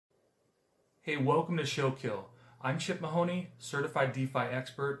Hey, welcome to Shill Kill. I'm Chip Mahoney, Certified DeFi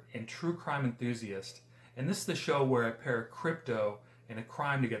Expert and true crime enthusiast, and this is the show where I pair crypto and a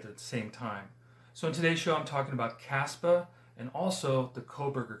crime together at the same time. So in today's show, I'm talking about Kaspa and also the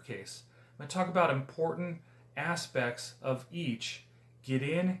Kohberger case. I'm going to talk about important aspects of each: get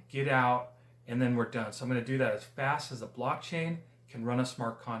in, get out, and then we're done. So I'm going to do that as fast as a blockchain can run a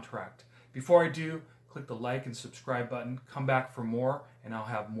smart contract. Before I do, click the like and subscribe button, come back for more, and I'll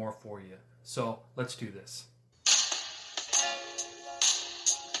have more for you. So let's do this.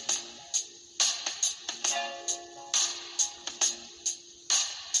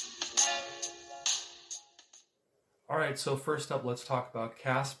 All right, so first up, let's talk about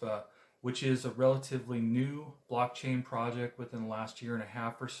Kaspa, which is a relatively new blockchain project within the last year and a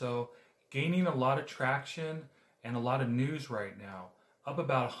half or so, gaining a lot of traction and a lot of news right now, up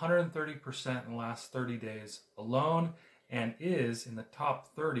about 130% in the last 30 days alone, and is in the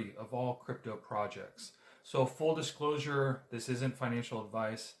top 30 of all crypto projects. So full disclosure, this isn't financial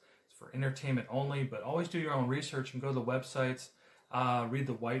advice. It's for entertainment only, but always do your own research and go to the websites, read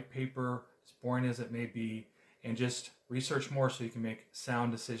the white paper, as boring as it may be, and just research more so you can make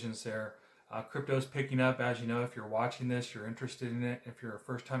sound decisions there. Crypto is picking up, as you know. If you're watching this, you're interested in it. If you're a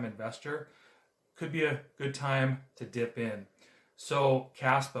first-time investor, could be a good time to dip in. So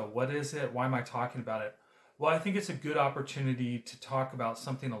Kaspa, what is it? Why am I talking about it? Well, I think it's a good opportunity to talk about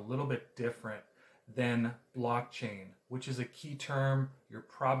something a little bit different than blockchain, which is a key term you're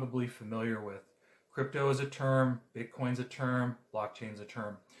probably familiar with. Crypto is a term, Bitcoin's a term, blockchain's a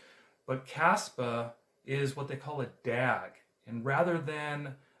term. But Kaspa is what they call a DAG. And rather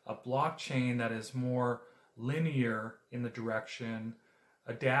than a blockchain that is more linear in the direction,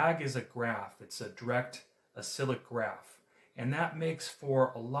 a DAG is a graph. It's a direct acyclic graph. And that makes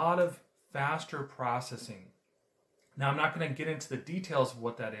for a lot of faster processing. Now, I'm not going to get into the details of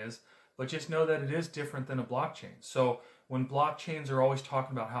what that is, but just know that it is different than a blockchain. So when blockchains are always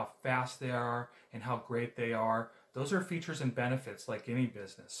talking about how fast they are and how great they are, those are features and benefits like any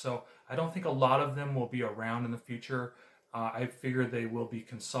business. So I don't think a lot of them will be around in the future. I figure they will be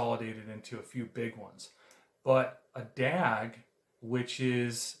consolidated into a few big ones. But a DAG, which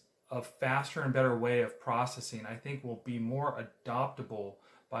is a faster and better way of processing, I think will be more adoptable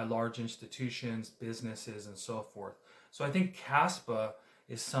by large institutions, businesses, and so forth. So I think Kaspa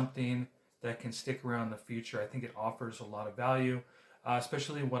is something that can stick around in the future. I think it offers a lot of value,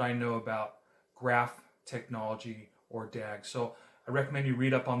 especially what I know about graph technology or DAG. So I recommend you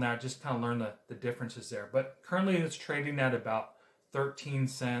read up on that, just kind of learn the differences there. But currently it's trading at about 13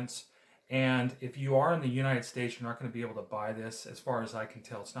 cents. And if you are in the United States, you're not going to be able to buy this as far as I can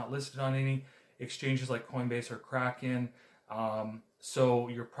tell. It's not listed on any exchanges like Coinbase or Kraken. So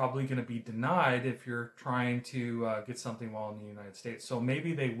you're probably going to be denied if you're trying to get something while in the United States. So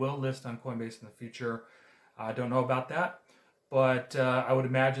maybe they will list on Coinbase in the future. I don't know about that, but I would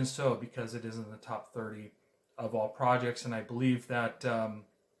imagine so because it is in the top 30 of all projects. And I believe that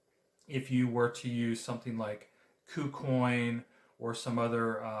if you were to use something like KuCoin or some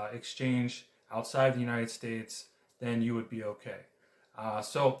other exchange outside the United States, then you would be okay.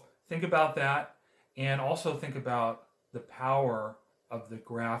 So think about that, and also think about the power of the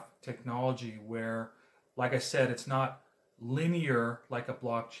graph technology where, like I said, it's not linear like a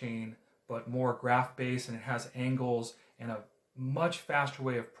blockchain, but more graph-based, and it has angles and a much faster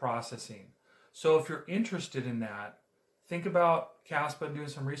way of processing. So if you're interested in that, think about Kaspa and doing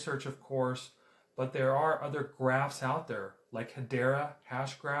some research, of course, but there are other graphs out there like Hedera,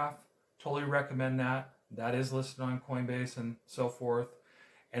 Hashgraph. Totally recommend that. That is listed on Coinbase and so forth.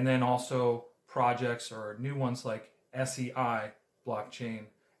 And then also projects or new ones like SEI blockchain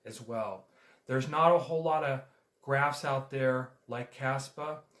as well. There's not a whole lot of graphs out there like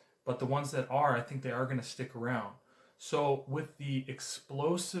Kaspa, but the ones that are, I think they are going to stick around. So with the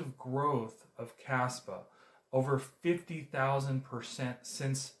explosive growth of Kaspa, over 50,000%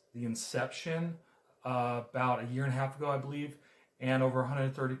 since the inception, about a year and a half ago, I believe, and over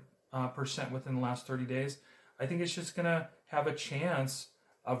 130% within the last 30 days, I think it's just going to have a chance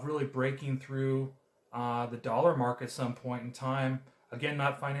of really breaking through the dollar mark at some point in time. Again,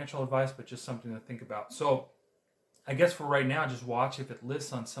 not financial advice, but just something to think about. So I guess for right now, just watch if it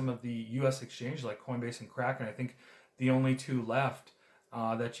lists on some of the U.S. exchanges like Coinbase and Kraken. I think the only two left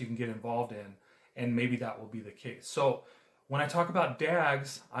that you can get involved in, and maybe that will be the case. So when I talk about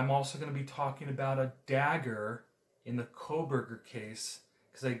DAGs, I'm also going to be talking about a dagger in the Kohberger case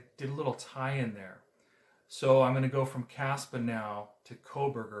because I did a little tie-in there. So I'm going to go from Kaspa now to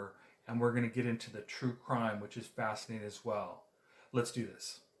Kohberger, and we're going to get into the true crime, which is fascinating as well. Let's do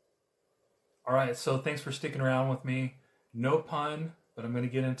this. All right, so thanks for sticking around with me. No pun, but I'm going to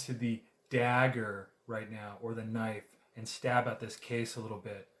get into the dagger right now, or the knife, and stab at this case a little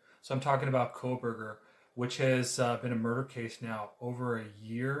bit. So I'm talking about Kohberger, which has been a murder case now over a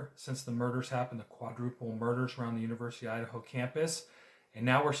year since the murders happened, the quadruple murders around the University of Idaho campus. And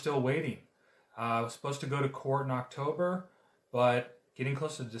now we're still waiting. I was supposed to go to court in October, but getting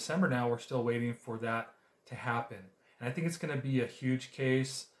close to December now, we're still waiting for that to happen. And I think it's going to be a huge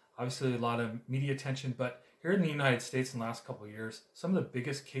case. Obviously, a lot of media attention, but here in the United States in the last couple of years, some of the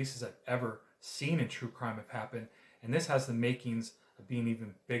biggest cases I've ever seen in true crime have happened. And this has the makings of being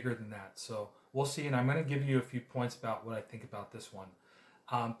even bigger than that. So we'll see. And I'm going to give you a few points about what I think about this one.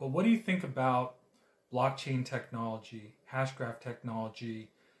 But what do you think about blockchain technology, hashgraph technology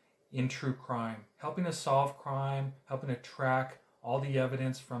in true crime, helping to solve crime, helping to track all the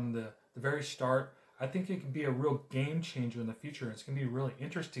evidence from the very start? I think it can be a real game changer in the future. It's going to be really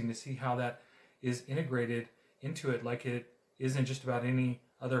interesting to see how that is integrated into it, like it isn't just about any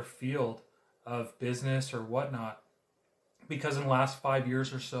other field of business or whatnot. Because in the last 5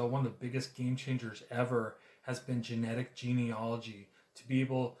 years or so, one of the biggest game changers ever has been genetic genealogy, to be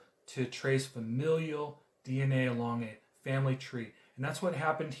able to trace familial DNA along a family tree. And that's what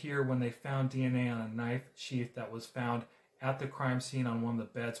happened here when they found DNA on a knife sheath that was found at the crime scene on one of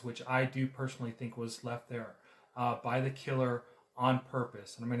the beds, which I do personally think was left there by the killer on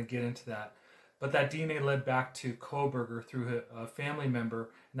purpose. And I'm going to get into that. But that DNA led back to Kohberger through a family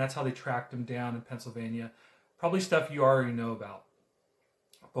member, and that's how they tracked him down in Pennsylvania. Probably stuff you already know about.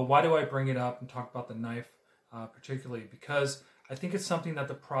 But why do I bring it up and talk about the knife particularly? Because I think it's something that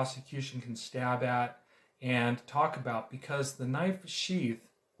the prosecution can stab at and talk about, because the knife sheath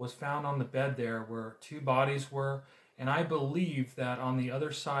was found on the bed there where two bodies were, and I believe that on the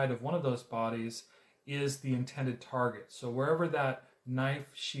other side of one of those bodies is the intended target. So wherever that knife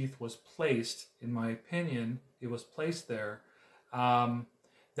sheath was placed, in my opinion, it was placed there,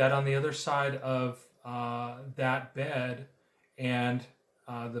 that on the other side of that bed and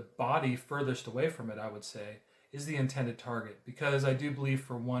the body furthest away from it, I would say, is the intended target. Because I do believe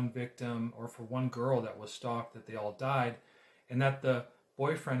for one victim, or for one girl that was stalked, that they all died, and that the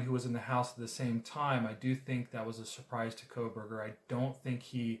boyfriend who was in the house at the same time, I do think that was a surprise to Kohberger. I don't think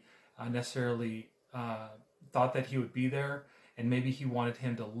he necessarily thought that he would be there, and maybe he wanted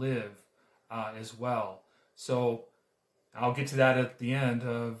him to live as well. So I'll get to that at the end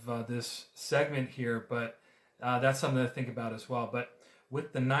of this segment here, but that's something to think about as well. But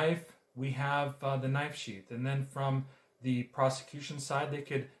with the knife, we have the knife sheath, and then from the prosecution side, they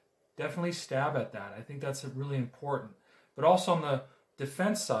could definitely stab at that. I think that's really important. But also on the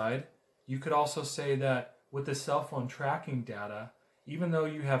defense side, you could also say that with the cell phone tracking data, even though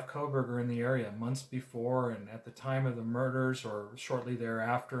you have Kohberger in the area months before and at the time of the murders or shortly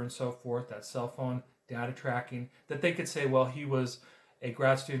thereafter and so forth, that cell phone data tracking, that they could say, well, he was a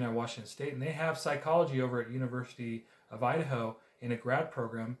grad student at Washington State, and they have psychology over at University of Idaho in a grad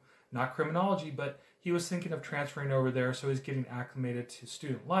program, not criminology, but he was thinking of transferring over there, so he's getting acclimated to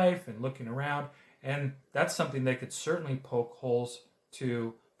student life and looking around, and that's something they could certainly poke holes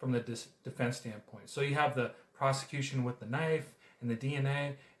to from the defense standpoint. So you have the prosecution with the knife and the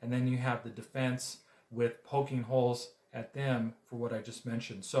DNA, and then you have the defense with poking holes at them for what I just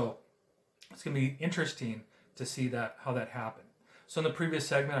mentioned. So it's going to be interesting to see that how that happened. So in the previous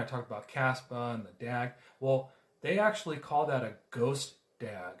segment, I talked about Kaspa and the DAG. Well, they actually call that a ghost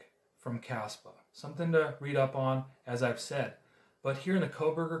DAG from Kaspa. Something to read up on, as I've said. But here in the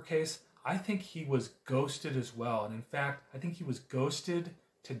Kohberger case, I think he was ghosted as well. And in fact, I think he was ghosted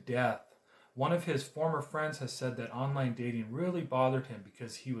to death. One of his former friends has said that online dating really bothered him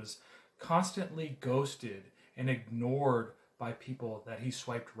because he was constantly ghosted and ignored by people that he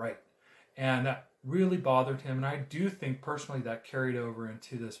swiped right. And that really bothered him. And I do think personally that carried over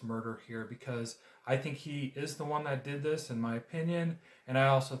into this murder here, because I think he is the one that did this, in my opinion. And I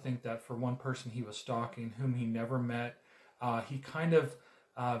also think that for one person he was stalking, whom he never met, he kind of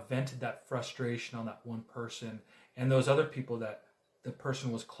vented that frustration on that one person. And those other people that the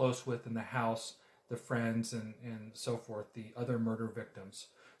person was close with in the house, the friends and so forth, the other murder victims.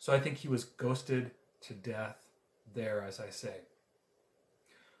 So I think he was ghosted to death there, as I say.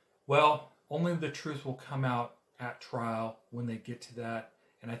 Well, only the truth will come out at trial when they get to that,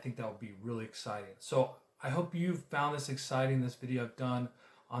 and I think that will be really exciting. So I hope you've found this exciting, this video I've done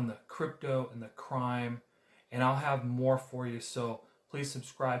on the crypto and the crime, and I'll have more for you. So please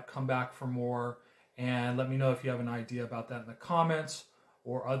subscribe, come back for more, and let me know if you have an idea about that in the comments,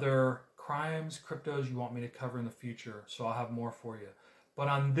 or other crimes, cryptos you want me to cover in the future. So I'll have more for you. But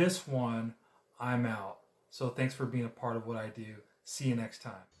on this one, I'm out. So thanks for being a part of what I do. See you next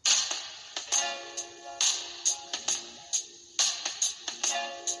time.